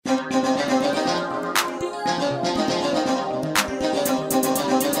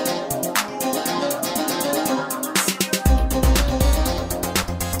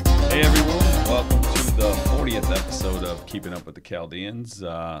Keeping Up with the Chaldeans.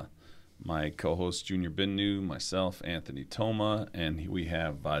 My co-host Junior Binnu, myself, Anthony Toma, and we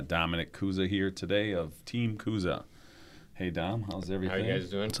have Dominic Kuza here today of Team Kuza. Hey Dom, how's everything? How are you guys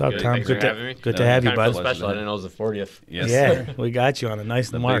doing? What's up, good. Tom? Thanks Good for having me. Good to have you, bud. Special. I didn't know it was the 40th. Yes, Yeah, sir. we got you on a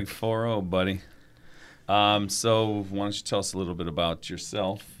nice The mark. big 4-0, buddy. So why don't you tell us a little bit about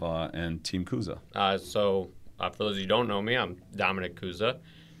yourself and Team Kuza? For those of you who don't know me, I'm Dominic Kuza.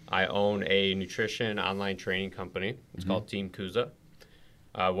 I own a nutrition online training company. It's called Team Kuza.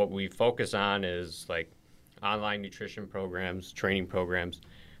 What we focus on is like online nutrition programs, training programs,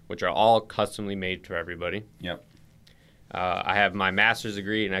 which are all customly made for everybody. Yep. I have my master's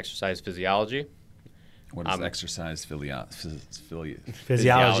degree in exercise physiology. What is exercise Physiology.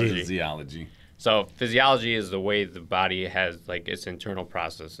 physiology? So physiology is the way the body has like its internal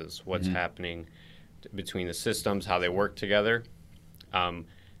processes, what's happening between the systems, how they work together.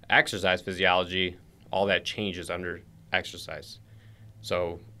 Exercise physiology, all that changes under exercise.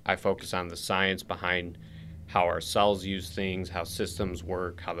 So I focus on the science behind how our cells use things, how systems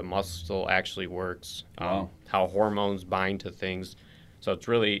work, how the muscle actually works, Wow. how hormones bind to things. So it's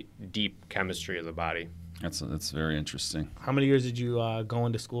really deep chemistry of the body. That's very interesting. How many years did you go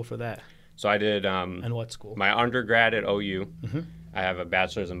into school for that? So I did And what school? my undergrad at OU. Mhm. I have a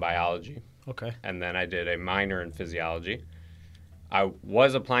bachelor's in biology. Okay. And then I did a minor in physiology. I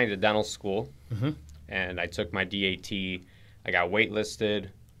was applying to dental school, and I took my DAT. I got waitlisted,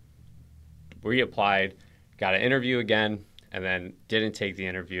 reapplied, got an interview again, and then didn't take the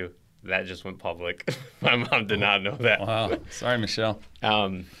interview. That just went public. My mom did not know that. Wow. Sorry, Michelle.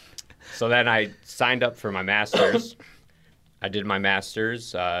 So then I signed up for my master's. I did my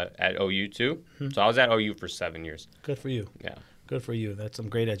master's at OU too. So I was at OU for 7 years. Good for you. Yeah. Good for you. That's some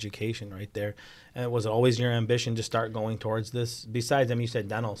great education right there. And was it always your ambition to start going towards this? Besides, you said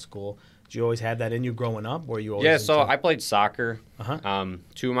dental school. Did you always have that in you growing up? Or you always Yeah, so I played soccer. Uh-huh.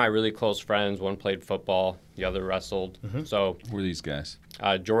 Two of my really close friends, one played football, the other wrestled. So Who are these guys?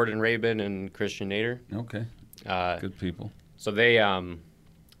 Jordan Rabin and Christian Nader. Okay. Good people. So they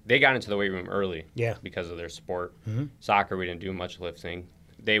got into the weight room early. Yeah. Because of their sport. Soccer, we didn't do much lifting.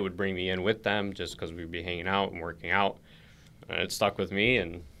 They would bring me in with them just because we'd be hanging out and working out. And it stuck with me,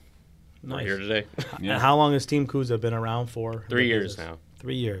 and we're Nice. here today. Yeah. And how long has Team Kuza been around for? 3 years now.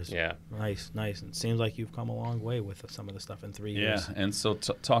 3 years. Yeah. Nice. And it seems like you've come a long way with some of the stuff in 3 Yeah. years. And so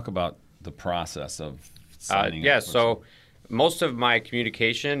talk about the process of signing Yeah, up. so most of my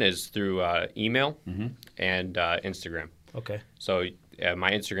communication is through email and Instagram. Okay. So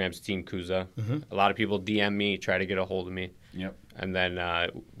my Instagram's Team Kuza. A lot of people DM me, try to get a hold of me, Yep. and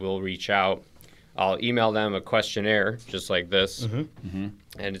then we'll reach out. I'll email them a questionnaire just like this, and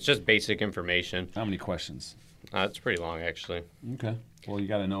it's just basic information. How many questions? It's pretty long, actually. Okay. Well, you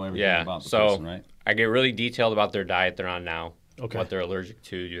got to know everything Yeah, about the so person, right? I get really detailed about their diet they're on now, Okay. what they're allergic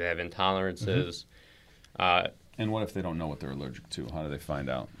to, do they have intolerances. And what if they don't know what they're allergic to? How do they find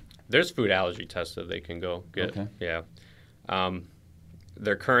out? There's food allergy tests that they can go get. Okay. Yeah.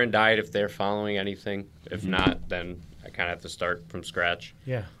 Their current diet, if they're following anything. If not, then I kind of have to start from scratch.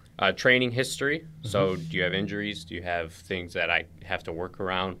 Yeah. Training history. So do you have injuries? Do you have things that I have to work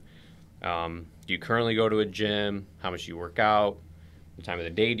around? Do you currently go to a gym? How much do you work out? What time of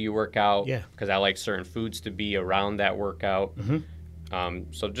the day do you work out? Yeah. Because I like certain foods to be around that workout.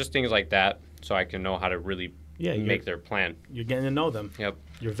 So just things like that so I can know how to really make their plan. You're getting to know them. Yep.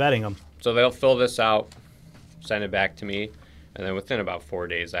 You're vetting them. So they'll fill this out, send it back to me, and then within about 4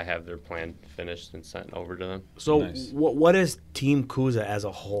 days, I have their plan finished and sent over to them. So Nice. what is Team Kuza as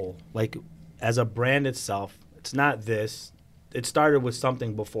a whole? Like, as a brand itself, it's not this. It started with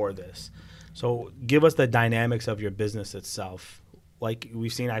something before this. So give us the dynamics of your business itself. Like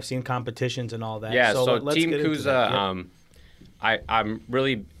I've seen competitions and all that. Yeah, so let's Team get into Kuza, that. Yep. I'm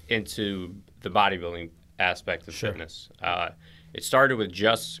really into the bodybuilding aspect of Sure. fitness. It started with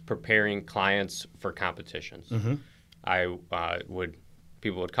just preparing clients for competitions.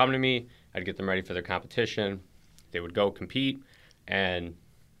 People would come to me, I'd get them ready for their competition, they would go compete, and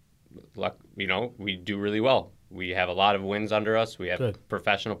we do really well. We have a lot of wins under us. We have Good.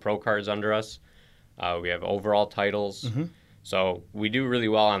 professional pro cards under us. We have overall titles. So we do really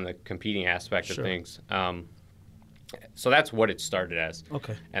well on the competing aspect Sure. of things. So that's what it started as.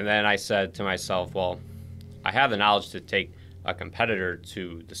 Okay. And then I said to myself, well, I have the knowledge to take a competitor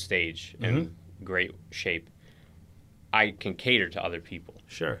to the stage in great shape. I can cater to other people.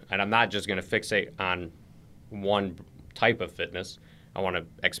 Sure. And I'm not just going to fixate on one type of fitness. I want to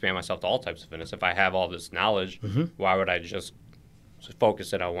expand myself to all types of fitness. If I have all this knowledge, why would I just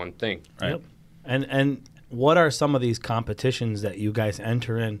focus it on one thing? Right. Yep. And what are some of these competitions that you guys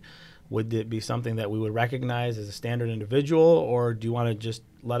enter in? would it be something that we would recognize as a standard individual, or do you want to just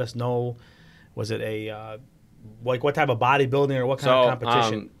let us know? Was it a like what type of bodybuilding or what kind of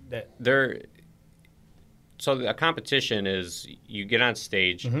competition? So a competition is you get on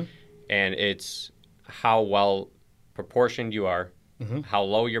stage, and it's how well proportioned you are, how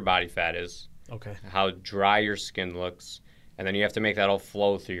low your body fat is, how dry your skin looks, and then you have to make that all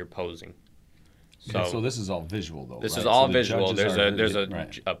flow through your posing. So this is all visual, though. This right? is all so visual. There's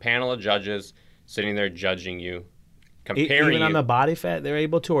a panel of judges sitting there judging you, comparing even on the body fat, they're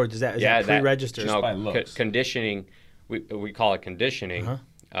able to, or is that pre-registered? Just by looks. Conditioning, we call it conditioning.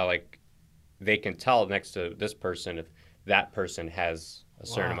 Like they can tell next to this person if that person has a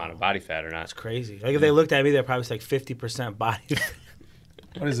certain amount of body fat or not. That's crazy. Like if they looked at me, they're probably like 50% body fat.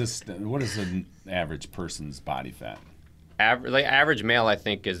 What is an average person's body fat? Average male, I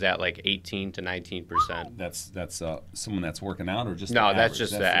think, is at like 18 to 19%. That's someone that's working out, or just no? The that's average?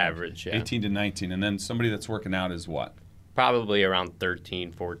 just the average. Yeah. 18 to 19, and then somebody that's working out is what? Probably around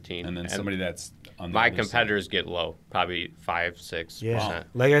 13, 14. And then somebody that's on the my other competitors get low, probably 5, 6%. Yeah.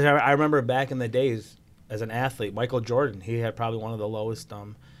 Like I remember back in the days as an athlete, Michael Jordan, he had probably one of the lowest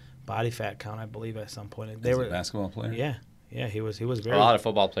body fat count, I believe, at some point. They were a basketball player. Yeah, he was very. A lot of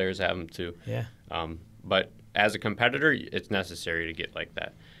football players have them too. Yeah. But as a competitor, it's necessary to get like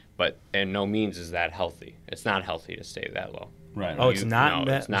that. But in no means is that healthy. It's not healthy to stay that low. Right. Oh, it's not.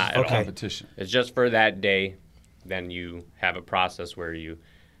 No, it's not for at all. competition. It's just for that day. Then you have a process where you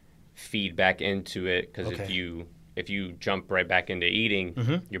feed back into it, because if you jump right back into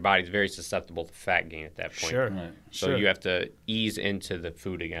eating, your body's very susceptible to fat gain at that point. Sure. Right. So you have to ease into the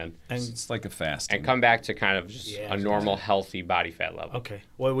food again, And It's like a fast. and come back to kind of just a normal, healthy body fat level. okay,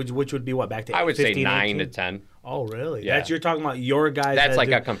 which would be what, back to I would say 15, 9 18? to 10. Oh, really? Yeah. That's you're talking about your guys. That's that like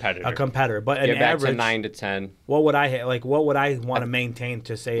do- a competitor. A competitor, but an Get back average. to 9 to 10, What would I What would I want to maintain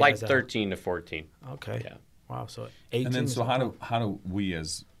to say? like as a- 13 to 14. Okay. Yeah. Wow. So 18. And then, is so a- how do we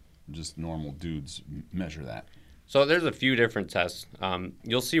as just normal dudes measure that? So there's a few different tests.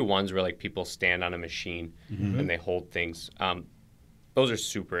 You'll see ones where like people stand on a machine and they hold things. Those are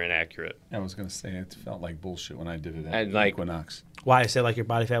super inaccurate. I was going to say it felt like bullshit when I did it at And, like- Equinox. Why I said like your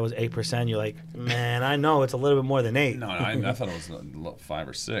body fat was 8%. You're like, man, I know it's a little bit more than 8. No, I thought it was 5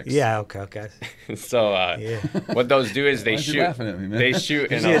 or 6. Yeah. Okay. So what those do is they Why'd you shoot. laughing at me, man? They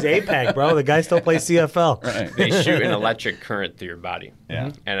shoot. You see his 8-pack, bro. The guy still plays CFL. Right. They shoot an electric current through your body.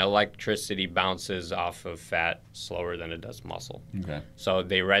 Yeah. And electricity bounces off of fat slower than it does muscle. Okay. So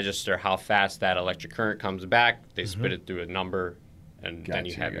they register how fast that electric current comes back. They spit it through a number, and then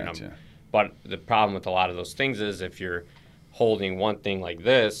you have your number. But the problem with a lot of those things is if you're holding one thing like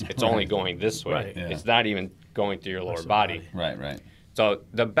this, it's only going this way. Right. Yeah. It's not even going through your lower Muscle body. body. Right. So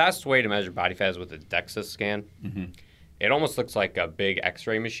the best way to measure body fat is with a DEXA scan. It almost looks like a big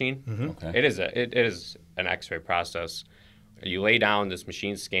X-ray machine. Okay. It is an X-ray process. You lay down, this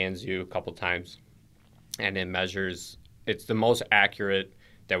machine scans you a couple times, and it measures. It's the most accurate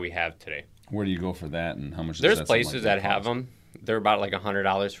that we have today. Where do you go for that, and how much? There's does places that have cost? them. They're about like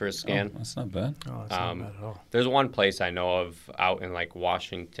 $100 for a scan. Oh, that's not bad. Oh, that's not bad at all. There's one place I know of out in like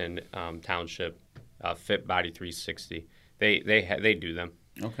Washington Township, Fit Body 360. They do them.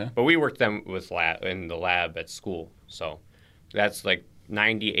 Okay. But we worked them in the lab at school, so that's like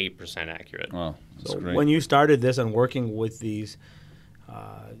 98% accurate. Wow, that's So great. when you started this and working with these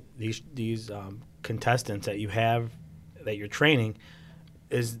contestants that you have that you're training,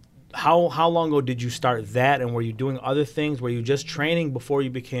 is how long ago did you start that, and were you doing other things? Were you just training before you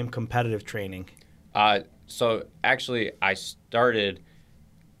became competitive training? So actually, I started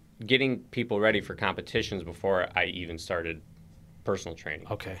getting people ready for competitions before I even started personal training.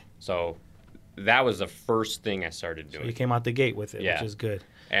 Okay, So that was the first thing I started so doing. you came out the gate with it, Yeah. which is good.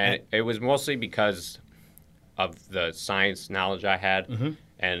 And it was mostly because of the science knowledge I had,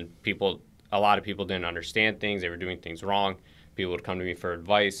 and a lot of people didn't understand things. They were doing things wrong. People would come to me for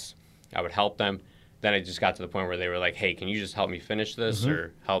advice. I would help them. Then it just got to the point where they were like, hey, can you just help me finish this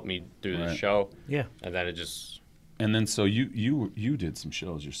or help me do the Right. show? Yeah. And then it just, And then so you did some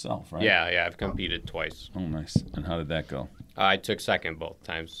shows yourself, right? yeah, I've competed twice. Oh, nice. And how did that go? I took second both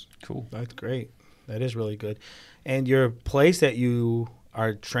times. Cool. That's great. That is really good. And your place that you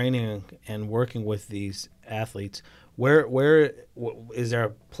are training and working with these athletes, is there a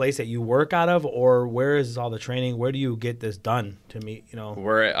place that you work out of, or where is all the training? Where do you get this done to meet,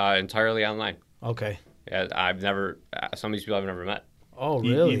 We're entirely online. Okay. Yeah, some of these people I've never met. Oh,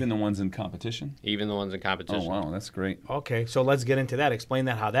 really? Even the ones in competition? even the ones in Oh, competition. wow, that's great. Okay, so let's get into that. Explain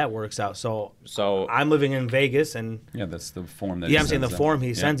that, how that works out. So So I'm living in Vegas, and Yeah, that's the form that yeah, he I'm saying the sends form them. he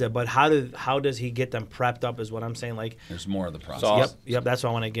Yeah. sends it, but how does he get them prepped up? Is what I'm saying. Like, There's more of the process. So- yep, that's what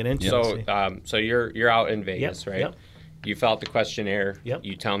I want to get into. so you're out in Vegas, Yep, right? yep. You fill out the questionnaire. Yep.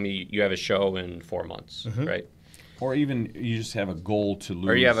 You tell me you have a show in 4 months, right? Or even you just have a goal to lose.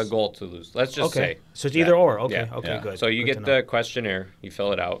 Or you have a goal to lose. Let's just Okay, say. so it's that. either or. Okay, Yeah. okay, Yeah. good. So you Good get to know. the questionnaire, you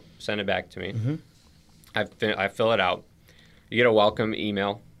fill it out, send it back to me. I fill it out. You get a welcome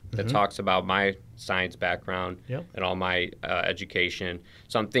email that talks about my science background Yep. and all my education,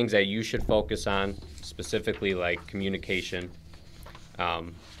 some things that you should focus on, specifically like communication.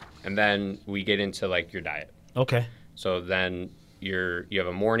 And then we get into like your diet. Okay, So then you have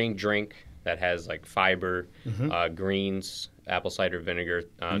a morning drink that has like fiber, greens, apple cider vinegar.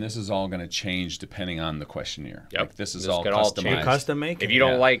 And this is all going to change depending on the questionnaire. Yep. Like this is This all could all customized. change. you're custom making. if you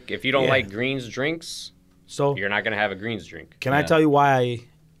don't Yeah. like Yeah. like greens drinks, So you're not gonna have a greens drink. can I Yeah. tell you why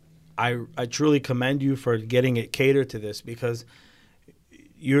I truly commend you for getting it catered to this, because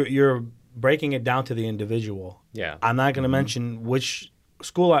you're breaking it down to the individual. Yeah. I'm not going to mention which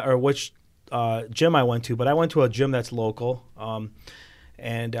school or which gym I went to, but I went to a gym that's local,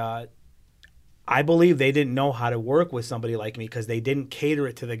 and I believe they didn't know how to work with somebody like me because they didn't cater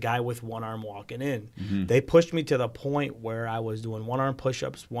it to the guy with one arm walking in. They pushed me to the point where I was doing one arm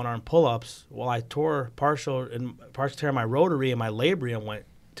push-ups, one arm pull-ups. Well, I tore partial tear in my rotary, and my labrum went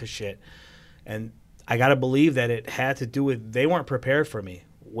to shit. And I got to believe that it had to do with they weren't prepared for me,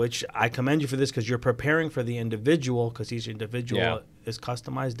 which I commend you for this because you're preparing for the individual, because each individual Yeah. is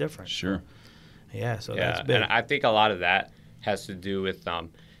customized different. Sure. Yeah, so Yeah, that's big. and I think a lot of that has to do with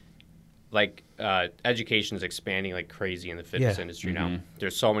education is expanding like crazy in the fitness Yeah. industry now.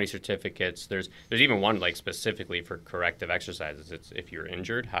 There's so many certificates. There's even one like specifically for corrective exercises. It's if you're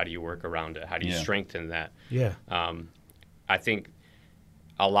injured, how do you work around it? How do you Yeah. strengthen that? Yeah. I think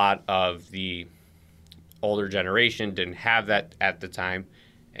a lot of the older generation didn't have that at the time,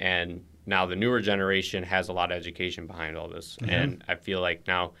 and now the newer generation has a lot of education behind all this. And I feel like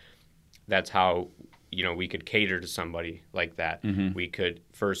now that's how we could cater to somebody like that. We could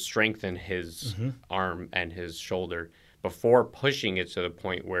first strengthen his arm and his shoulder before pushing it to the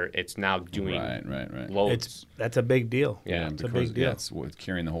point where it's now doing Right. loads. That's a big deal. Yeah, it's a because, big deal. Yeah, it's with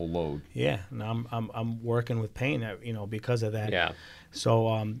carrying the whole load. Yeah, and I'm working with pain, because of that. Yeah.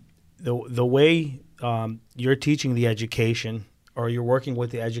 So the way you're teaching the education, or you're working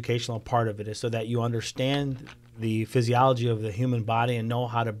with the educational part of it, is so that you understand the physiology of the human body and know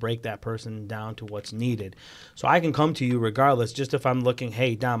how to break that person down to what's needed. So I can come to you regardless, just if I'm looking,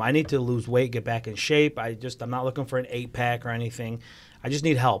 hey, Dom, I need to lose weight, get back in shape. I'm not looking for an 8-pack or anything. I just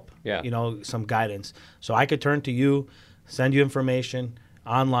need help, Yeah. some guidance. So I could turn to you, send you information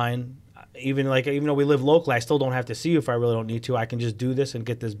online. Even though we live locally, I still don't have to see you if I really don't need to. I can just do this and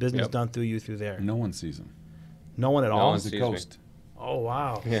get this business Yep. done through you through there. No one sees them. No one at all? one It's the Excuse me. coast. Oh,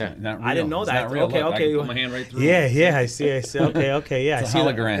 wow. Yeah. Not real. I didn't know It's that. not real. Okay, Look, okay. I can put my hand right through. Yeah, I see. Okay, yeah. It's I a see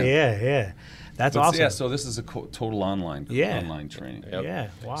that. hologram. Yeah. That's But awesome. Yeah, so this is a total online training. Yep. Yeah,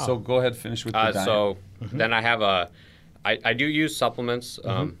 wow. So go ahead, finish with the diet. So then I have I do use supplements.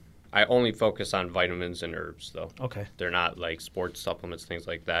 I only focus on vitamins and herbs, though. Okay. They're not like sports supplements, things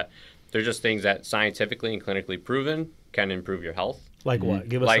like that. They're just things that scientifically and clinically proven can improve your health. Like what?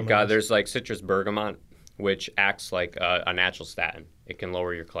 Give us Like some of those. there's like citrus bergamot, which acts like a natural statin. It can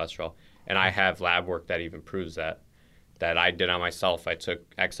lower your cholesterol. And I have lab work that even proves that I did on myself. I took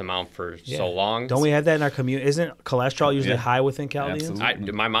X amount for so long. Don't we have that in our community? Isn't cholesterol usually Yeah. high within Chaldeans?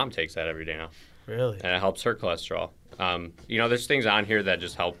 Absolutely. My mom takes that every day now. Really? And it helps her cholesterol. There's things on here that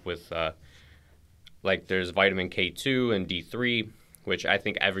just help with, like there's vitamin K2 and D3, which I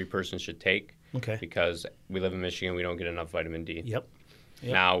think every person should take. Okay. Because we live in Michigan, we don't get enough vitamin D. Yep.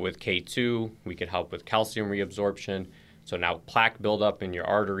 Now with K2, we could help with calcium reabsorption. So now plaque buildup in your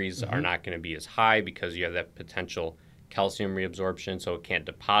arteries are not going to be as high because you have that potential calcium reabsorption, so it can't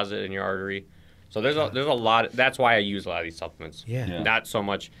deposit in your artery. So there's a lot. That's why I use a lot of these supplements. Yeah. Not so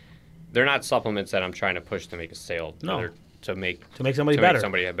much. They're not supplements that I'm trying to push to make a sale. No. They're to make somebody better. Make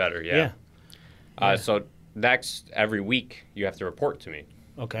somebody better. Yeah. So next every week you have to report to me.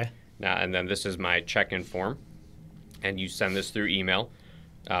 Okay. Now and then this is my check-in form, and you send this through email.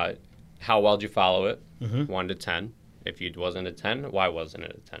 How well did you follow it? 1 to 10. If it wasn't a 10, why wasn't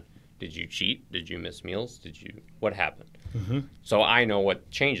it a 10? Did you cheat? Did you miss meals? What happened? So I know what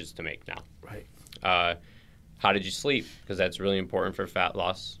changes to make now. Right. How did you sleep? Because that's really important for fat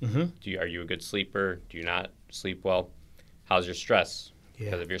loss. Are you a good sleeper? Do you not sleep well? How's your stress? Yeah.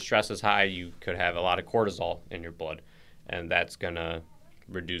 Because if your stress is high, you could have a lot of cortisol in your blood, and that's gonna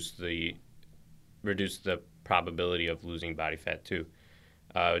reduce the probability of losing body fat too.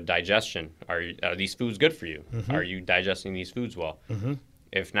 Digestion. Are these foods good for you? Are you digesting these foods well?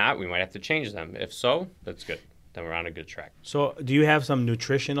 If not, we might have to change them. If so, that's good. Then we're on a good track. So, do you have some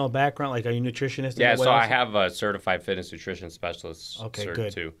nutritional background? Like, are you a nutritionist? Yeah, so I have a certified fitness nutrition specialist cert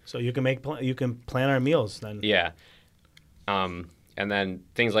good. too. So you can you can plan our meals then. Yeah. And then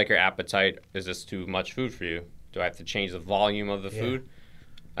things like your appetite. Is this too much food for you? Do I have to change the volume of the food?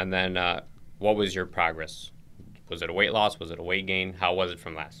 And then what was your progress? Was it a weight loss? Was it a weight gain? How was it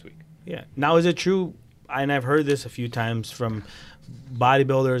from last week? Yeah. Now, is it true, and I've heard this a few times from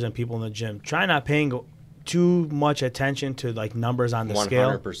bodybuilders and people in the gym, try not paying too much attention to like numbers on the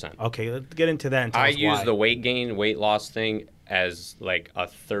scale? 100%. Okay, let's get into that and tell I us use why. the weight gain, weight loss thing as like a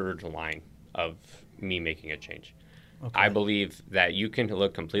third line of me making a change. Okay. I believe that you can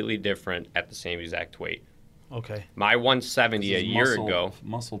look completely different at the same exact weight. Okay. My 170 a This is year muscle- ago.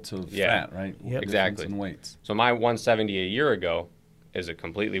 muscle to Yeah. fat, right? Yep. Exactly. In weights. So my 170 a year ago is a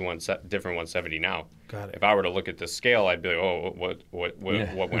completely different 170 now. Got it. If I were to look at the scale, I'd be like, oh, what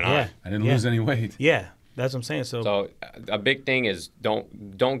Yeah. went Yeah. on? I didn't lose any weight. Yeah, that's what I'm saying. So a big thing is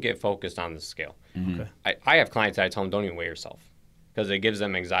don't get focused on the scale. Okay. I have clients that I tell them don't even weigh yourself because it gives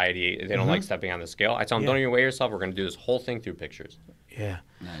them anxiety. They don't like stepping on the scale. I tell them don't even weigh yourself. We're going to do this whole thing through pictures. Yeah.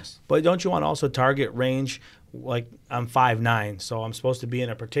 Nice. But don't you want to also target range? Like, I'm 5'9", so I'm supposed to be in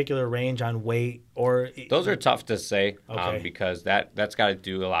a particular range on weight, or Those are tough to say Okay. because that's got to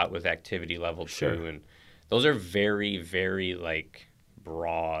do a lot with activity level Sure. too, and those are very, very like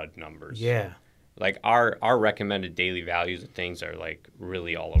broad numbers. Yeah. Like our recommended daily values and things are like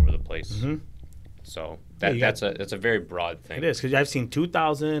really all over the place. So Yeah, that's a very broad thing. It is, because I've seen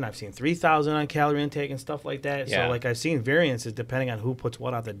 2,000, I've seen 3,000 on calorie intake and stuff like that. Yeah. So, like, I've seen variances depending on who puts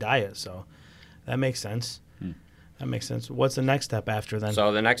what on the diet. So that makes sense. That makes sense. What's the next step after then?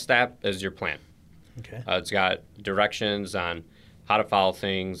 So the next step is your plan. Okay. It's got directions on how to follow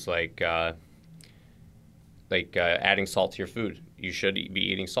things like adding salt to your food. You should be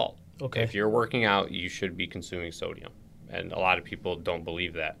eating salt. Okay. If you're working out, you should be consuming sodium. And a lot of people don't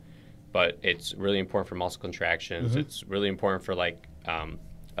believe that. But it's really important for muscle contractions. It's really important for like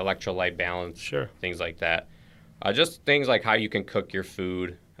electrolyte balance, Sure. things like that. Just things like how you can cook your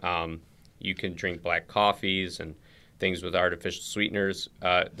food. You can drink black coffees and things with artificial sweeteners.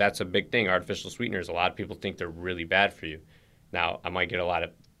 That's a big thing. Artificial sweeteners, a lot of people think they're really bad for you. Now, I might get a lot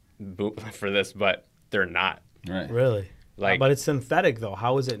of boot for this, but they're not. Right. Really? Like, But it's synthetic, though.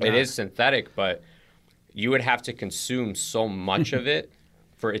 How is it not? it is synthetic, but you would have to consume so much of it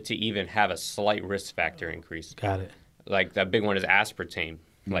for it to even have a slight risk factor increase. Got it. Like the big one is aspartame,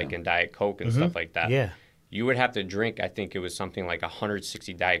 like in Diet Coke and stuff like that. Yeah. You would have to drink, I think it was something like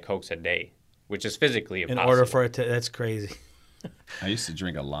 160 Diet Cokes a day, which is physically In impossible. order for it to, that's crazy. I used to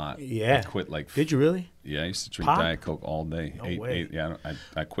drink a lot. Yeah. I quit like. Did you really? Yeah, I used to drink Pop? Diet Coke all day. No way.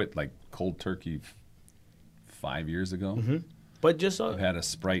 I quit like cold turkey 5 years ago. But just so, I've had a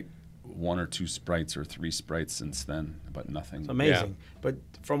Sprite, 1 or 2 Sprites or 3 Sprites since then, but nothing. it's amazing. But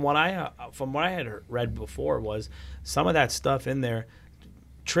from what I had read before was some of that stuff in there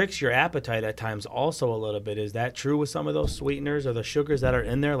tricks your appetite at times also a little bit. Is that true with some of those sweeteners or the sugars that are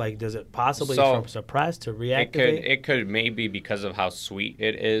in there? Like, does it possibly So, suppress to It reactivate? it could maybe because of how sweet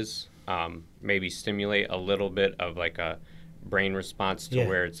it is, maybe stimulate a little bit of like a brain response to Yeah.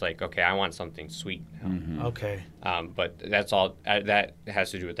 where it's like, okay, I want something sweet now. Okay. But that's all. That has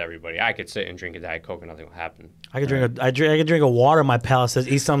to do with everybody. I could sit and drink a Diet Coke and nothing will happen. I could drink a water. My palate says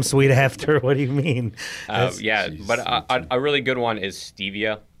eat something sweet after. What do you mean? Yeah, Jeez, but a really good one is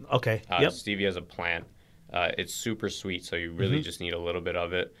stevia. Okay. Yep. Stevia is a plant. It's super sweet, so you really just need a little bit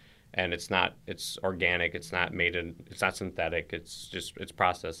of it. And it's organic. It's not it's not synthetic. It's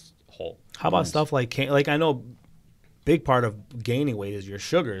processed whole. How about stuff like I know big part of gaining weight is your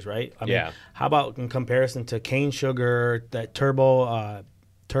sugars, right? I mean, Yeah. how about in comparison to cane sugar, that turbo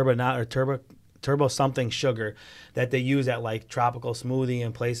something sugar that they use at like tropical smoothie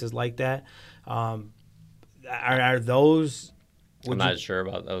and places like that? Are those? I'm not sure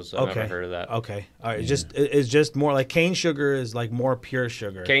about those. I've never heard of that. Okay. All right. It's just more like cane sugar is like more pure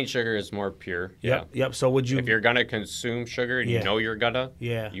sugar. Cane sugar is more pure. Yeah. Yep. So would you? If you're gonna consume sugar and Yeah. you know you're gonna,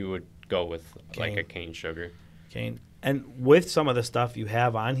 Yeah. you would go with like Cane. a cane sugar. cane, and with some of the stuff you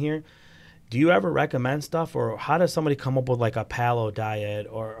have on here, do you ever recommend stuff, or how does somebody come up with like a paleo diet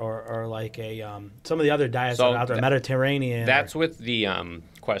or like a some of the other diets that So are out there, Mediterranean? That's with the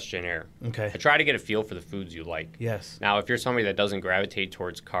questionnaire. Okay. I try to get a feel for the foods you like. Yes. Now, if you're somebody that doesn't gravitate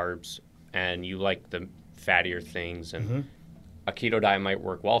towards carbs and you like the fattier things, and a keto diet might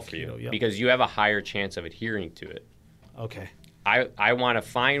work well for you Keto, yep. because you have a higher chance of adhering to it. Okay. I want to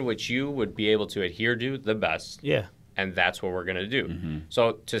find what you would be able to adhere to the best. Yeah. And that's what we're going to do.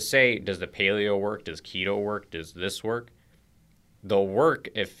 So to say, does the paleo work? Does keto work? Does this work? They'll work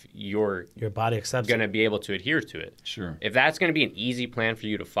if your body accepts going to be able to adhere to it. Sure. If that's going to be an easy plan for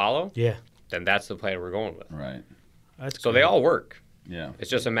you to follow, Yeah. then that's the plan we're going with. Right. That's So great. they all work. Yeah. It's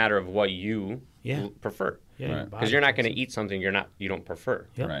just a matter of what you Yeah. prefer. Yeah, Right. your body Because you're not going to accepts eat something you don't prefer.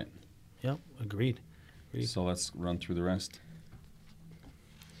 Yep. Right. it. Yep. Agreed. So let's run through the rest.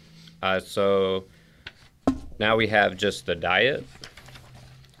 So now we have just the diet.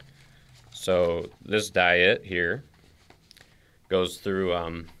 So this diet here goes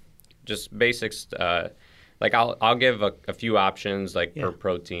through just basics. Like I'll give a few options like per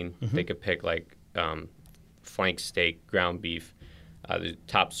protein. They could pick like flank steak, ground beef, the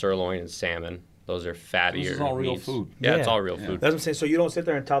top sirloin and salmon. Those are fattier. This is all real meats. food. Yeah, it's Yeah. all real Yeah. food. That's what I'm saying. So you don't sit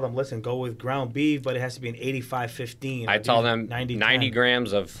there and tell them, listen, go with ground beef, but it has to be an 85-15. I tell them 90 90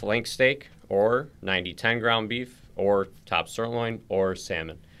 grams of flank steak or 90-10 ground beef or top sirloin or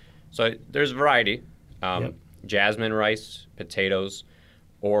salmon. So there's variety. Yep. Jasmine rice, potatoes,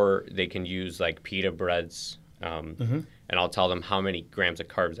 or they can use like pita breads. And I'll tell them how many grams of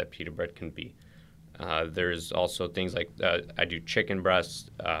carbs that pita bread can be. There's also things like I do chicken breast,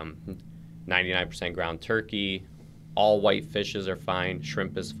 99% ground turkey. All white fishes are fine.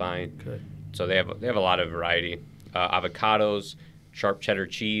 Shrimp is fine. Good. So they have a lot of variety. Avocados, sharp cheddar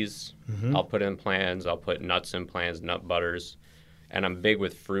cheese. I'll put in plans. I'll put nuts in plans, nut butters, and I'm big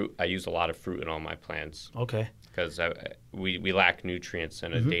with fruit. I use a lot of fruit in all my plans Okay. because we lack nutrients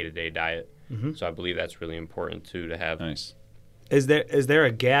in a day-to-day diet. So I believe that's really important too to have. Nice. Is there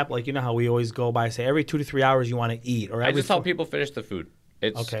a gap? Like, you know how we always go by, say, every 2 to 3 hours you want to eat? Or I every just tell 4 people finish the food.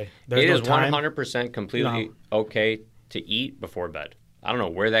 It's Okay. It There's no is time? 100% completely okay to eat before bed. I don't know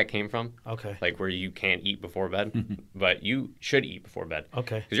where that came from. Okay. Like where you can't eat before bed, but you should eat before bed.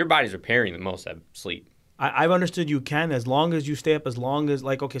 Okay. Because your body's repairing the most at sleep. I've understood you can, as long as you stay up, as long as,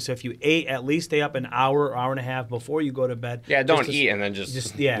 like, okay, so if you ate, at least stay up an hour, hour and a half before you go to bed. Yeah, don't Just to- eat and then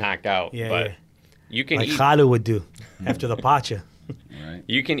just yeah. knock out. Yeah, but yeah. you can Like eat. Khalid would do after the pacha. Right.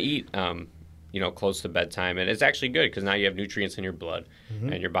 You can eat, close to bedtime, and it's actually good because now you have nutrients in your blood,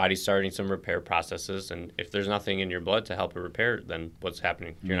 and your body's starting some repair processes. And if there's nothing in your blood to help it repair, then what's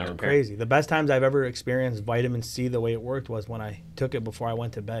happening? You're not repairing. Crazy. The best times I've ever experienced vitamin C the way it worked was when I took it before I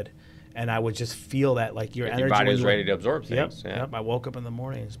went to bed. And I would just feel that, like, your energy. Your body when was you ready went- to absorb Yep, things. Yeah. yep. I woke up in the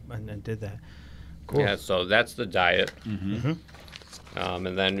morning and did that. Cool. Yeah, so that's the diet. And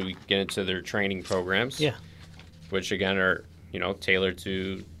then we get into their training programs. Yeah. Which again are tailored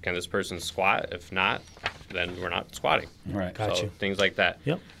to can this person squat? If not, then we're not squatting. Right. Got So you. things like that.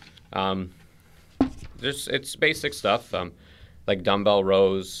 Yep. It's basic stuff like dumbbell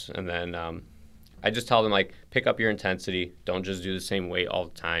rows, and then I just tell them like pick up your intensity. Don't just do the same weight all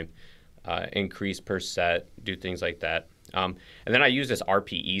the time. Increase per set. Do things like that. And then I use this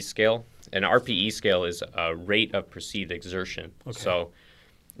RPE scale. An RPE scale is a rate of perceived exertion. Okay. So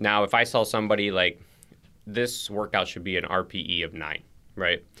now if I tell somebody like this workout should be an RPE of 9,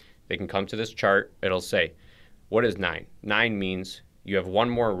 right? They can come to this chart. It'll say, what is 9? 9 means you have one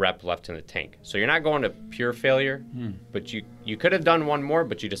more rep left in the tank. So you're not going to pure failure, but you could have done one more,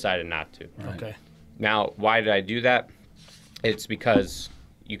 but you decided not to. Right. Okay. Now, why did I do that? It's because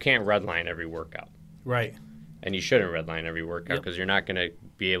you can't redline every workout. Right. And you shouldn't redline every workout Yep. because you're not going to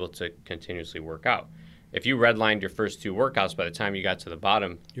be able to continuously work out. If you redlined your first 2 workouts, by the time you got to the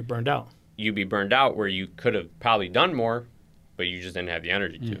bottom, You're burned out. you'd be burned out where you could have probably done more, but you just didn't have the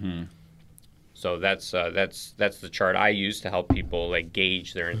energy to. So that's the chart I use to help people like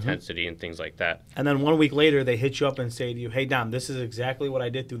gauge their intensity and things like that. And then 1 week later, they hit you up and say to you, hey, Dom, this is exactly what I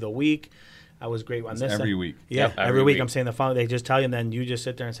did through the week. I was great on this. Every week. Yeah, Yep, every every week week. I'm saying the following. They just tell you, and then you just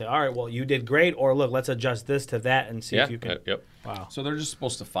sit there and say, all right, well, you did great, or look, let's adjust this to that and see Yeah. if you can. Yep. Wow. So they're just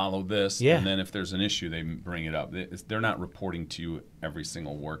supposed to follow this, Yeah. and then if there's an issue, they bring it up. They're not reporting to you every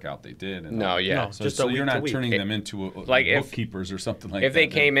single workout they did. And No, yeah. No. So, Just so a week you're to not week. turning them into Like if- bookkeepers or something like If that. they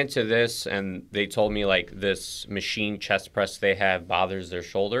came into this and they told me like this machine chest press they have bothers their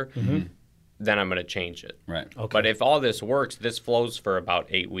shoulder, then I'm going to change it. Right. Okay. But if all this works, this flows for about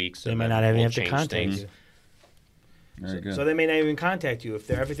 8 weeks. They and may then not even we'll have to change contact things. you. Very good. So they may not even contact you if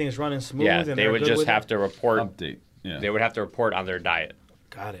everything's running smooth. Yeah, and they they're would good just with have it. to report. Update. Yeah. They would have to report on their diet,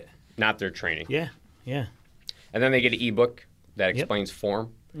 Got it. not their training. Yeah. Yeah. And then they get an ebook that explains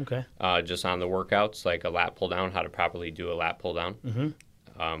form, Okay. just on the workouts, like a lat pull down, how to properly do a lat pull down.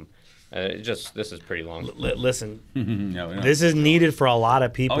 This is pretty long. Listen, Yeah, we know. this is needed for a lot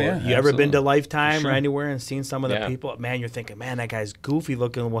of people. Oh, yeah, you ever been to absolutely. Lifetime Sure. or anywhere and seen some of the Yeah. people? Man, you're thinking, man, that guy's goofy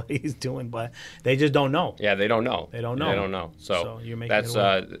looking what he's doing, but they just don't know. Yeah, they don't know. They don't know. They don't know. So So, you're making that's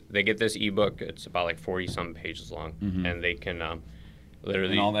it they get this ebook. It's about like 40-something pages long, and they can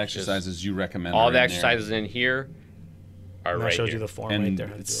literally And all the just- exercises you recommend. all are the in exercises in here are And I right showed here. you the form there. right And there.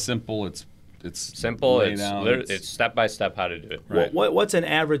 how to it's do it. simple. It's Simple. laid It's out, it's step by step how to do it. Right. What's an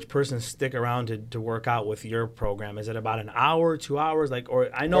average person stick around to work out with your program? Is it about an hour, 2 hours? Like, or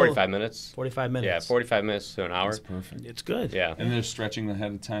I know 45 minutes. 45 minutes. Yeah, 45 minutes to an hour. That's perfect. It's good. Yeah. And there's stretching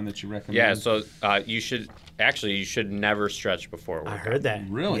ahead of time that you recommend. Yeah, so you should never stretch before a I workout. heard that.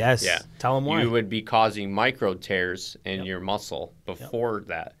 Really? Yes. Yeah. Tell them why. You would be causing micro tears in your muscle before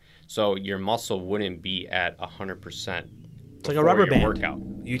that. So your muscle wouldn't be at 100%. It's like a rubber band. Workout.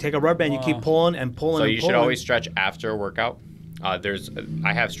 You take a rubber band, you keep pulling and pulling So and you pulling. should always stretch after a workout. I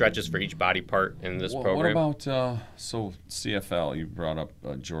have stretches for each body part in this What program. about so CFL? You brought up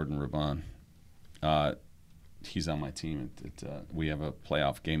Jordan Raban. He's on my team. We have a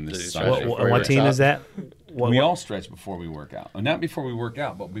playoff game Does he this stretch Sunday. before he What works team out? is that? We all stretch before we work out. Not before we work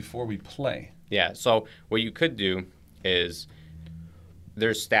out, but before we play. Yeah. So what you could do is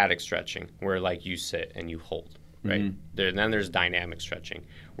there's static stretching where like you sit and you hold, right? Then there's dynamic stretching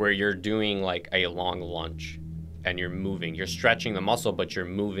where you're doing like a long lunge and you're moving. You're stretching the muscle, but you're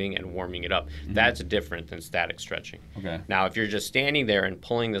moving and warming it up. That's different than static stretching. Okay. Now, if you're just standing there and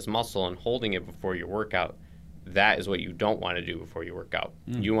pulling this muscle and holding it before your workout, that is what you don't want to do before you work out.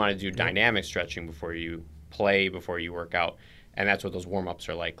 You want to do dynamic stretching before you play, before you work out. And that's what those warm-ups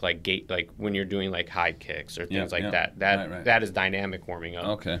are like when you're doing like high kicks or things like that. Right. That is dynamic warming up.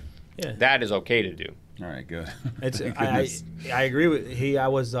 Okay. Yeah. That is okay to do. All right. Good. It's, Thank I goodness. agree with I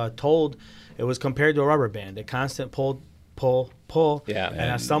was told it was compared to a rubber band. A constant pull, Yeah. and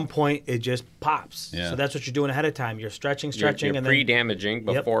at some point it just pops. Yeah. So that's what you're doing ahead of time. You're stretching, You're and then pre-damaging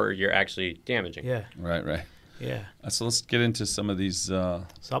before you're actually damaging. yeah, Right. yeah, So let's get into some of these.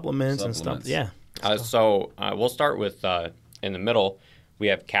 supplements and stuff. Supplements. Yeah, We'll start with in the middle. We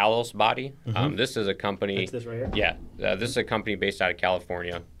have Kalos Body. This is a company. That's this right here? Yeah, this is a company based out of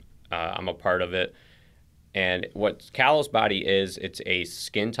California. I'm a part of it. And what Kalos Body is, it's a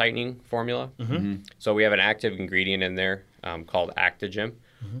skin tightening formula. So we have an active ingredient in there called Actigem.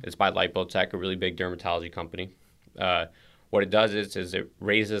 It's by Lipotech, a really big dermatology company. What it does is it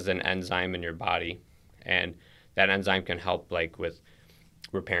raises an enzyme in your body, and that enzyme can help like with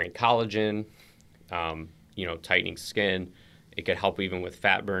repairing collagen, tightening skin. It could help even with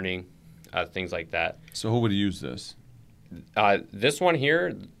fat burning, things like that. So who would use this? This one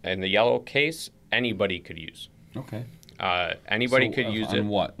here in the yellow case, anybody could use. Okay. Anybody So, could use on it.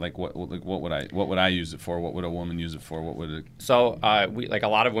 what? Like what would I use it for? What would a woman use it for? What would it? So we like a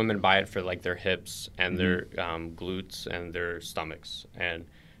lot of women buy it for like their hips and their glutes and their stomachs. And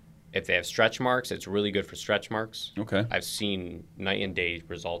if they have stretch marks, it's really good for stretch marks. Okay. I've seen night and day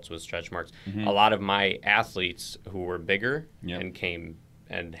results with stretch marks. A lot of my athletes who were bigger Yep. and came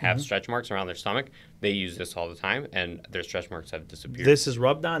and have stretch marks around their stomach, they use this all the time, and their stretch marks have disappeared. this is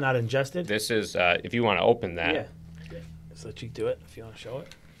rubbed on, not ingested. This is if you want to open that. Yeah. Let's let you do it if you want to show it.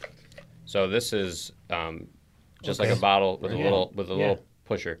 So this is just Okay. like a bottle with Yeah. a Yeah. little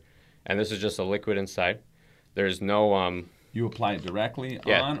pusher, and this is just a liquid inside. There's no You apply it directly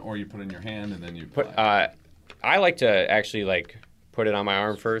Yeah. on, or you put it in your hand and then you put. apply it? I like to actually like put it on my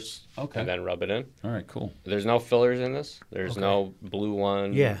arm first, Okay. and then rub it in. All right. Cool. There's no fillers in this. There's no blue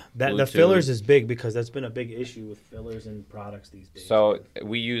one. Yeah, that blue the tube. fillers is big because that's been a big issue with fillers and products these days. So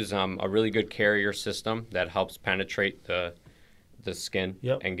we use a really good carrier system that helps penetrate the skin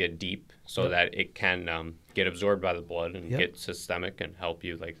Yep. and get deep, so that it can get absorbed by the blood and Yep. get systemic and help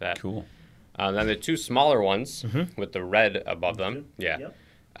you like that. Cool. Then the two smaller ones with the red above them, Yep.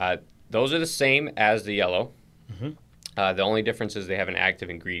 those are the same as the yellow. The only difference is they have an active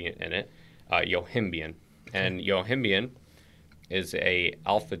ingredient in it, yohimbian. And yohimbian is a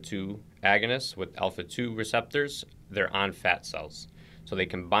alpha-2 agonist with alpha-2 receptors. They're on fat cells. So they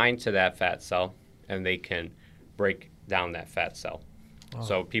can bind to that fat cell, and they can break down that fat cell.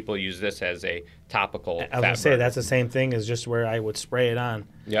 So people use this as a topical I was fat gonna say burner. that's the same thing as just where I would spray it on.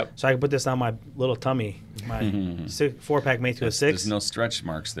 Yep. So I can put this on my little tummy, my 4-pack made to a 6, There's no stretch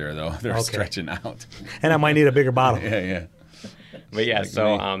marks there though. They're Okay. stretching out. and I might need a bigger bottle. Yeah. But yeah, Like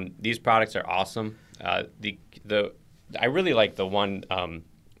so me. these products are awesome. I really like the one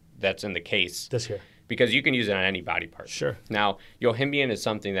that's in the case This here. because you can use it on any body part. Sure. Now, yohimbian is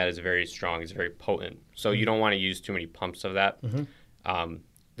something that is very strong. It's very potent. So you don't want to use too many pumps of that.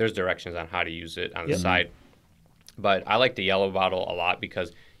 There's directions on how to use it on the Yep. side. But I like the yellow bottle a lot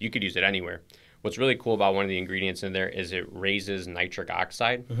because you could use it anywhere. What's really cool about one of the ingredients in there is it raises nitric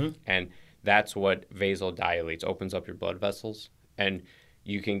oxide, and that's what vasodilates, opens up your blood vessels, and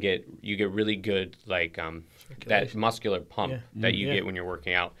you get really good like that muscular pump that you get when you're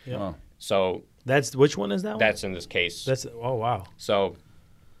working out. Yeah. Wow. So That's which one is that one? that's in this case. That's oh wow. So,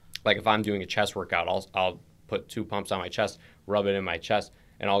 like if I'm doing a chest workout, I'll put 2 pumps on my chest, rub it in my chest,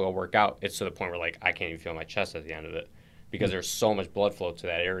 and I'll go work out. It's to the point where like I can't even feel my chest at the end of it because there's so much blood flow to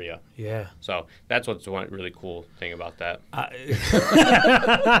that area. Yeah. So that's what's one really cool thing about that.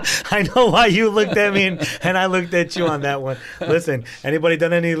 I know why you looked at me and I looked at you on that one. Listen, anybody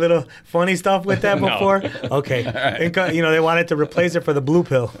done any little funny stuff with that No. before? Okay. And, you know, they wanted to replace it for the blue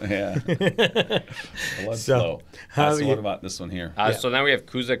pill. Yeah. Blood So, flow. how So you- what about this one here? So then we have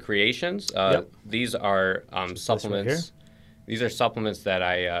Kuza Creations. These are supplements. These are supplements that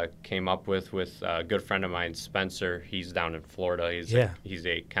I came up with a good friend of mine, Spencer. He's down in Florida. He's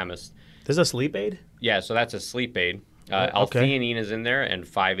a chemist. There's a sleep aid? Yeah, so that's a sleep aid. Okay. L-theanine is in there and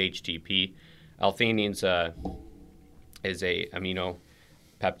 5-HTP. L-theanine is a amino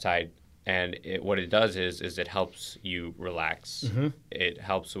peptide, and what it does is it helps you relax. It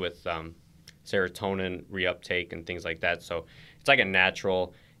helps with serotonin reuptake and things like that. So it's like a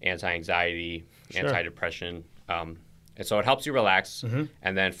natural anti-anxiety, Sure. anti-depression. And so it helps you relax,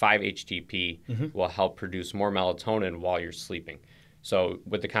 and then 5-HTP will help produce more melatonin while you're sleeping. So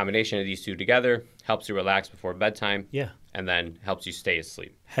with the combination of these two together, helps you relax before bedtime, Yeah. and then helps you stay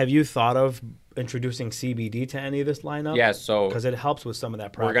asleep. Have you thought of introducing CBD to any of this lineup? Yeah, so Because it helps with some of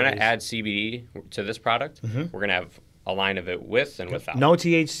that we're properties. going to add CBD to this product. We're going to have a line of it with and without. No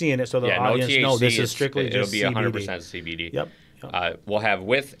THC in it, so the no audience THC. knows this is strictly it'll just be CBD. 100% CBD. Yep. We'll have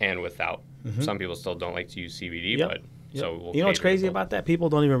with and without. Some people still don't like to use CBD, Yep. but Yep. so we'll You know what's cater to crazy both. about that? People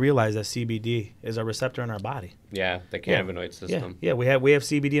don't even realize that CBD is a receptor in our body. Yeah, the cannabinoid system. Yeah, we have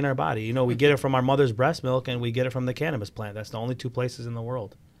CBD in our body. You know, we get it from our mother's breast milk and we get it from the cannabis plant. That's the only 2 places in the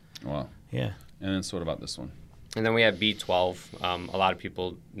world. Wow. Yeah. And then so what about this one? And then we have B12. A lot of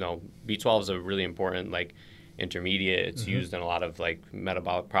people know B12 is a really important like intermediate. It's used in a lot of like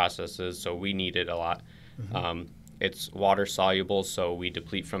metabolic processes, so we need it a lot. It's water soluble, so we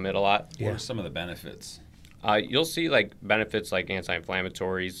deplete from it a lot. What are some of the benefits? You'll see like benefits like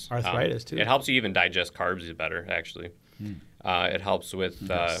anti-inflammatories, Arthritis, too. It helps you even digest carbs better, actually. It helps with.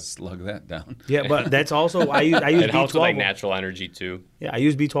 Slug that down. Yeah, but that's also I use It B12. helps with like natural energy too. Yeah, I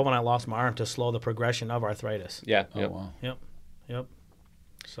use B12 when I lost my arm to slow the progression of arthritis. Yeah. Oh, yep. wow. Yep.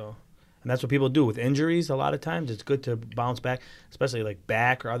 So, and that's what people do with injuries. A lot of times, it's good to bounce back, especially like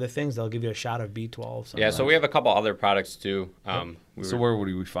back or other things. They'll give you a shot of B12. Yeah. So we have a couple other products too. So where would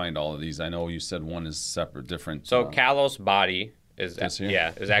we find all of these? I know you said one is separate, different. So Kalos Body is This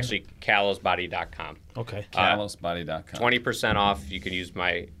here? is actually kalosbody.com. Okay. KalosBody.com. 20% off. You can use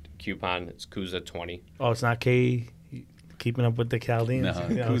my coupon. It's Kuza20. Oh, it's not K. Keeping up with the Chaldeans. No,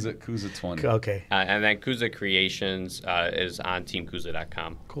 Yeah. Kuza 20. Okay. And then Kuza Creations is on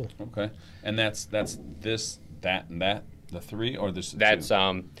teamkuza.com. Cool. Okay. And that's this, that, and that, the 3, or this? That's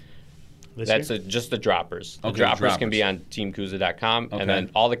This year? just the droppers. The Okay, droppers can be droppers. on teamkuza.com, Okay. and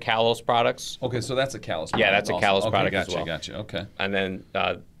then all the Kalos products, Okay, so that's a Kalos. Yeah, that's a product Kalos also. product Okay, as well. Gotcha. Okay. and then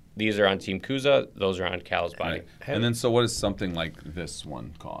these are on Team Kuza. Those are on Kalos Body. Right. And then, so what does something like this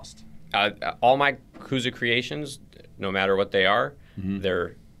one cost? All my Kuza creations, no matter what they are,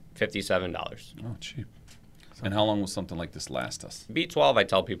 they're $57. Oh, cheap. And how long will something like this last us? B12, I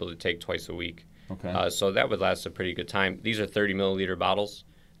tell people to take twice a week. Okay. So that would last a pretty good time. These are 30 milliliter bottles,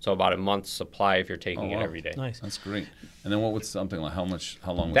 so about a month's supply if you're taking Oh, wow. it every day. Nice. That's great. And then what would something like, how long would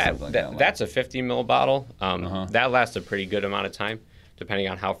something like that last? That's a 50 ml bottle. That lasts a pretty good amount of time, depending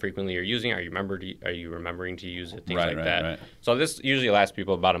on how frequently you're using it. Are you remembering to use it? Things Right, like that. right. So this usually lasts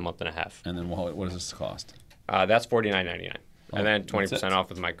people about a month and a half. And then what does this cost? That's $49.99, and then that's 20% it? off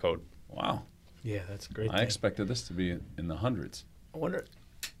with my code. Wow. Yeah, that's a great. I thing. expected this to be in the hundreds. I wonder.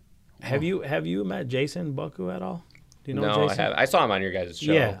 Have you met Jason Bucku at all? Do you know No, Jason? I saw him on your guys'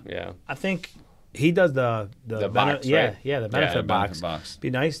 show. Yeah. I think he does the box, yeah, right? yeah, the benefit the box. benefit box. Be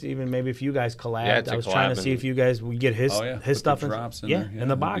nice to even maybe if you guys collab. Yeah, to I was trying to collab see and- if you guys would get his Oh, yeah. Put his the stuff drops in yeah, there. Yeah, in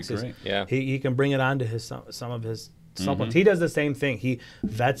the that'd be boxes. great. Yeah. He can bring it on to his some of his supplements. He does the same thing. He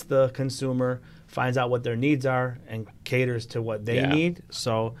vets the consumer, finds out what their needs are, and caters to what they Yeah. need.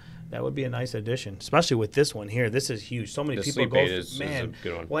 So that would be a nice addition, especially with this one here. This is huge. So many The people sleep go. aid is a Man,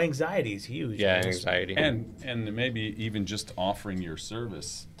 good one. well, anxiety is huge. Yeah, man. anxiety. And maybe even just offering your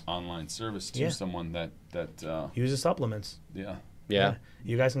service, online service, to Yeah. someone that Use the supplements. yeah. Yeah.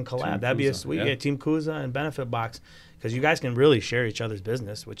 You guys can collab. Team That'd be a Kuza, sweet, yeah. Team Kuza and Benefit Box, because you guys can really share each other's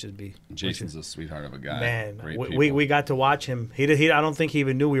business, which would be Jason's a sweetheart of a guy. man. Great We got to watch him. He did. I don't think he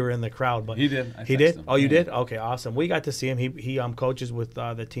even knew we were in the crowd, but He did. I He texted did. him. Oh, you Yeah. did? Okay, awesome. We got to see him. He coaches with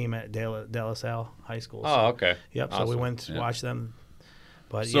the team at De La Salle High School. Oh, okay. Yep. So we Awesome. went to Yeah. watch them.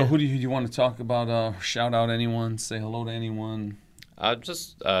 But So yeah. who do you want to talk about? Shout out anyone? Say hello to anyone?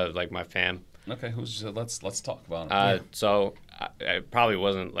 Just like my fam. Okay, let's talk about it. So I probably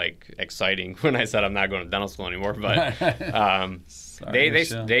wasn't like exciting when I said I'm not going to dental school anymore, but Sorry,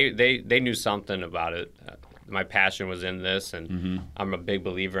 Michelle. they knew something about it. My passion was in this, and I'm a big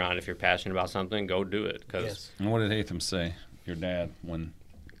believer on if you're passionate about something, go do it. Because Yes. And what did Hatham say? Your dad when?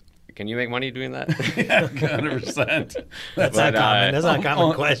 can you make money doing that? Yeah, 100%. That's But, not common. That's not a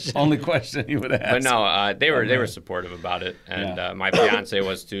common question. Only question he would ask. But no, they were man. supportive about it, and Yeah. my fiance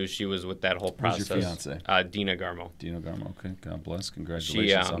was too. She was with that whole Who's process. your fiance? Dina Garmo. Dino Garmo. Okay, God bless.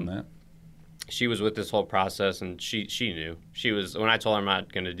 Congratulations on that. She was with this whole process, and she knew. She was when I told her I'm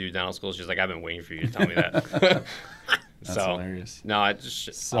not going to do dental school. She's like, I've been waiting for you to tell me that. That's so hilarious. no, I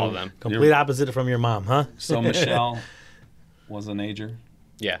just all of them. Complete opposite from your mom, huh? So Michelle was an ager.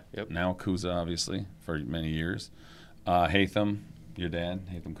 Yeah. Yep. Now Kuza, obviously, for many years. Hatham, your dad,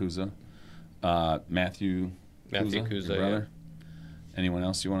 Hatham Kuza. Matthew Kuza, your brother. Anyone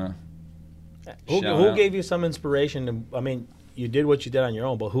else you want to? Who Shout out. gave you some inspiration? I mean, you did what you did on your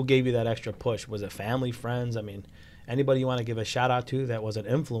own, but who gave you that extra push? Was it family, friends? I mean, anybody you want to give a shout out to that was an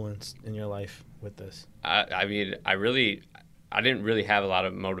influence in your life with this? I mean, I didn't really have a lot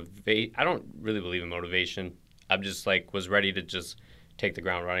of motivate. I don't really believe in motivation. I'm just like was ready to just take the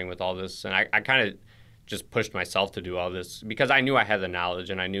ground running with all this, and I kind of just pushed myself to do all this because I knew I had the knowledge,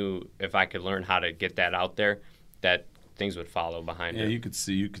 and I knew if I could learn how to get that out there, that things would follow behind Yeah, it. you could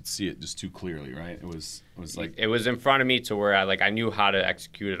see it just too clearly, right? It was like It was in front of me to where I knew how to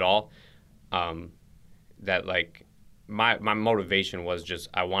execute it all. That like my motivation was just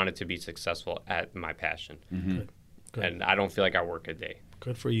I wanted to be successful at my passion, Good. and I don't feel like I work a day.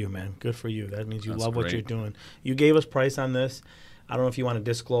 Good for you, man. Good for you. That means you That's love what great. you're doing. You gave us price on this. I don't know if you want to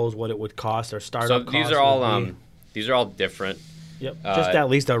disclose what it would cost or startup So cost. these are all would be. these are all different. Yep. Just at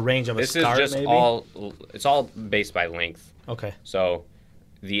least a range of a This is start, just maybe. it's all based by length. Okay. So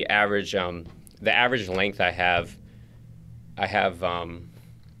the average length I have I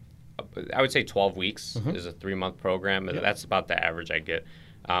would say 12 weeks is a 3-month program. Yep. That's about the average I get.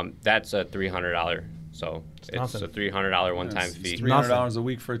 That's a $300. So it's nothing. a $300 one-time it's fee. $300 a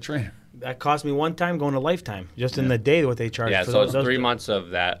week for a trainer. That cost me one time going to Lifetime, just in the day what they charge. Yeah, for so it's those 3 months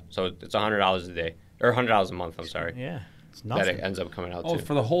of that. So it's $100 a day or $100 a month. I'm sorry. Yeah, it's That nothing. it ends up coming out Oh, to.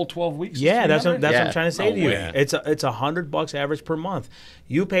 for the whole 12 weeks? it's Yeah, that's what 300? I'm trying to say No to you. way. It's $100 average per month.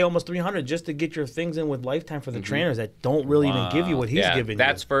 You pay almost $300 just to get your things in with Lifetime for the trainers that don't really even give you what he's giving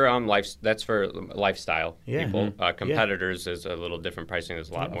that's you. for that's for lifestyle Yeah. people. Competitors is a little different pricing. There's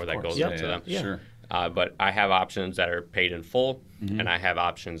a lot more that Of course. goes Yep. into them. Yeah. Sure. But I have options that are paid in full, and I have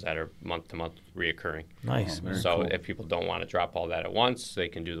options that are month-to-month reoccurring. Nice. Very So cool. if people don't want to drop all that at once, they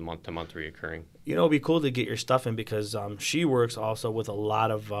can do the month-to-month reoccurring. You know, it'd be cool to get your stuff in because she works also with a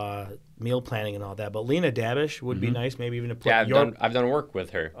lot of meal planning and all that. But Lena Dabish would be nice, maybe even to put Yeah, your. I've done work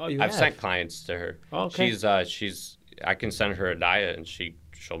with her. Oh, you I've have? sent clients to her. Oh, okay. She's I can send her a diet, and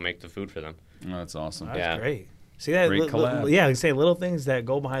she'll make the food for them. Oh, that's awesome. That's Yeah. great. See that? Great collab. Yeah, I say little things that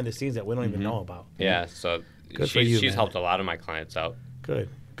go behind the scenes that we don't even know about. Yeah, so Good for you, she's man. helped a lot of my clients out. Good.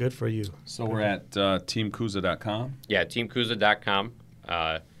 Good for you. So we're at teamkuza.com. Yeah, teamkuza.com.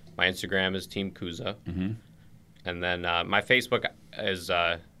 My Instagram is Team Kuza. Mhm. And then my Facebook is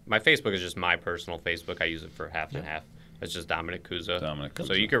just my personal Facebook. I use it for half and half. It's just Dominic Kuza. Dominic So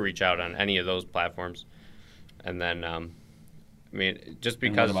Kuza. you can reach out on any of those platforms. And then, I mean, just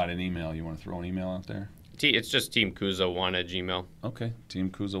And what because about an email? You want to throw an email out there? it's just Team Kuza1 at Gmail. Okay,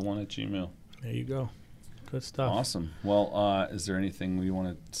 teamkuza1@gmail. There you go. Good stuff. Awesome. Well, is there anything we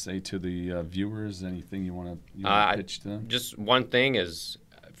want to say to the viewers? Anything you want to pitch to them? Just one thing is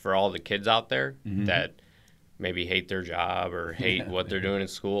for all the kids out there Mm-hmm. that maybe hate their job or hate what they're doing in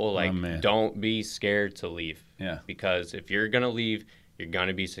school, like man. don't be scared to leave. Yeah. Because if you're going to leave, you're going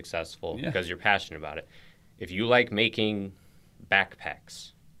to be successful Yeah. because you're passionate about it. If you like making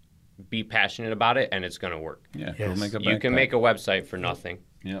backpacks, be passionate about it and it's going to work. Yeah, Yes. go make a You can backpack. make a website for nothing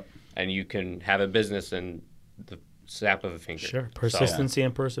Yep. and you can have a business in the snap of a finger. Sure. So, Persistency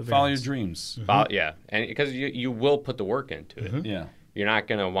and perseverance. Follow your dreams. yeah. And because you will put the work into it. Yeah, You're not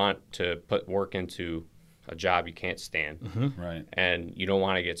going to want to put work into a job you can't stand, right. and you don't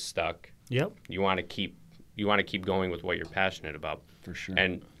want to get stuck. Yep. You want to keep going with what you're passionate about, For sure.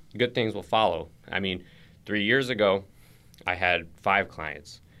 and good things will follow. I mean, 3 years ago, I had 5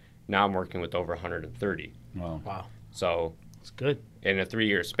 clients. Now I'm working with over 130. Wow. Wow, So it's good. in a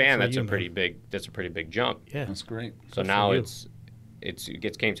 3-year span, for that's you, a pretty man. big. That's a pretty big jump. Yeah. That's great. So Good for now you.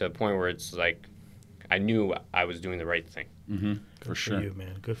 it came to a point where it's like I knew I was doing the right thing. Mm-hmm. Good For sure. you,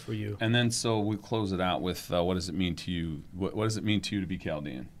 man. Good for you. And then so we close it out with what does it mean to you? What does it mean to you to be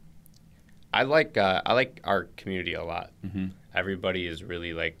Chaldean? I like our community a lot. Mm-hmm. Everybody is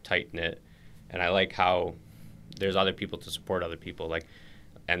really like tight knit, and I like how there's other people to support other people. Like,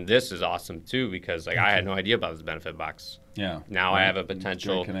 and this is awesome too because like I had no idea about this benefit box. Yeah. Now I have a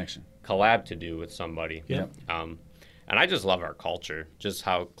potential Great connection. collab to do with somebody. Yeah. And I just love our culture, just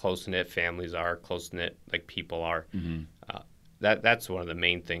how close knit families are, close knit like people are. Mm-hmm. That's one of the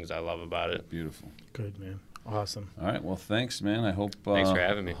main things I love about it. Beautiful. Good, man. Awesome. All right. Well, thanks, man. I hope. Thanks for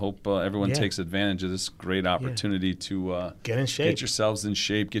having me. Hope everyone Yeah. takes advantage of this great opportunity to Get in shape. get yourselves in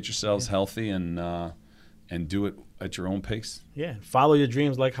shape, get yourselves healthy, and do it at your own pace. Yeah. Follow your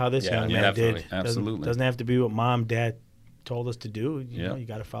dreams like how this Yeah, young yeah, man did. definitely. Absolutely. Doesn't have to be what mom, dad told us to do. You Yeah. know, you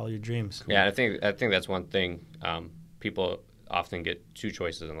got to follow your dreams. Yeah, I think that's one thing. People often get 2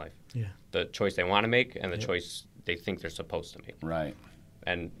 choices in life: Yeah. the choice they want to make and the choice they think they're supposed to make. Right.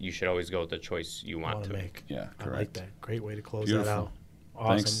 And you should always go with the choice you want Want to to make. make. Yeah. I Correct. like that. Great way to close Beautiful. that out.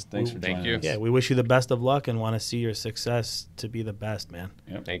 Awesome. Thanks for Thank joining you. us. Yeah, we wish you the best of luck and want to see your success to be the best, man.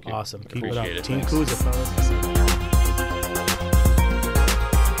 Yep. Thank you. Awesome. Keep it Appreciate up. it. Team Thanks. Kuza, fellas.